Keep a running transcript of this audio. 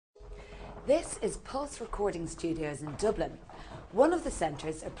This is Pulse Recording Studios in Dublin, one of the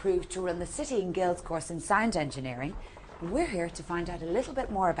centres approved to run the City and Guilds course in sound engineering, and we're here to find out a little bit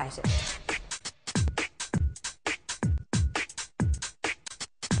more about it.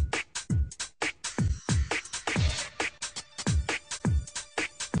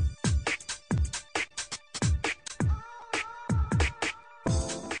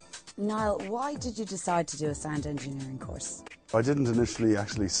 Niall, why did you decide to do a sound engineering course? I didn't initially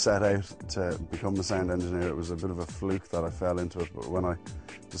actually set out to become a sound engineer. It was a bit of a fluke that I fell into it, but when I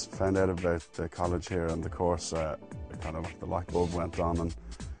just found out about the college here and the course, it kind of the light bulb went on and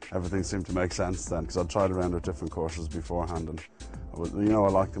everything seemed to make sense then, because I'd tried around with different courses beforehand and I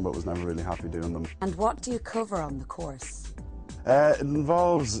liked them but was never really happy doing them. And what do you cover on the course? It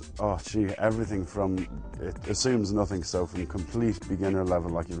involves, everything from, it assumes nothing, so from complete beginner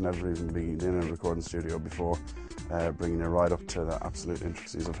level, like you've never even been in a recording studio before, bringing you right up to the absolute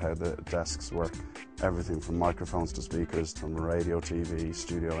intricacies of how the desks work. Everything from microphones to speakers, from radio, TV,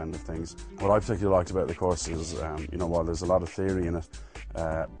 studio end of things. What I particularly liked about the course is, while there's a lot of theory in it,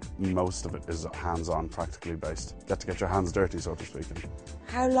 most of it is hands-on, practically based. Get to get your hands dirty, so to speak.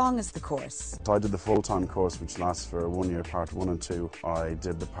 How long is the course? So I did the full-time course, which lasts for 1 year, part 1 and 2. I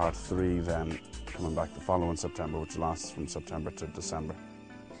did the part 3 then, coming back the following September, which lasts from September to December.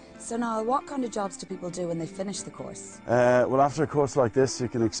 So now, what kind of jobs do people do when they finish the course? Well, after a course like this, you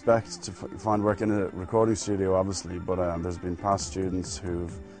can expect to find work in a recording studio, obviously, but there's been past students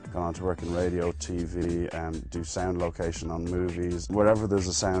who've gone on to work in radio, TV, and do sound location on movies. Wherever there's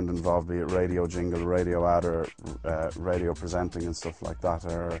a sound involved, be it radio jingle, radio ad, or radio presenting and stuff like that,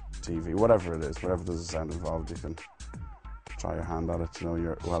 or TV, whatever it is, wherever there's a sound involved, you can try your hand at it,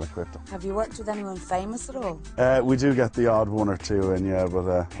 you're well equipped. Have you worked with anyone famous at all? We do get the odd one or two in, yeah,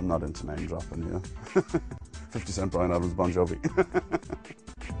 but I'm not into name dropping, 50 Cent, Brian Adams, Bon Jovi.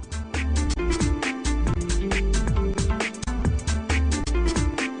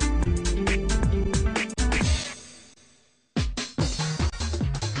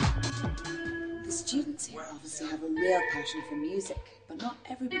 The students here obviously have a real passion for music, but not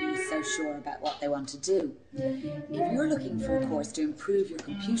everybody is so sure about what they want to do. If you're looking for a course to improve your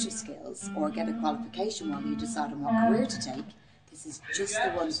computer skills or get a qualification while you decide on what career to take, this is just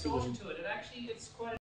the one for you.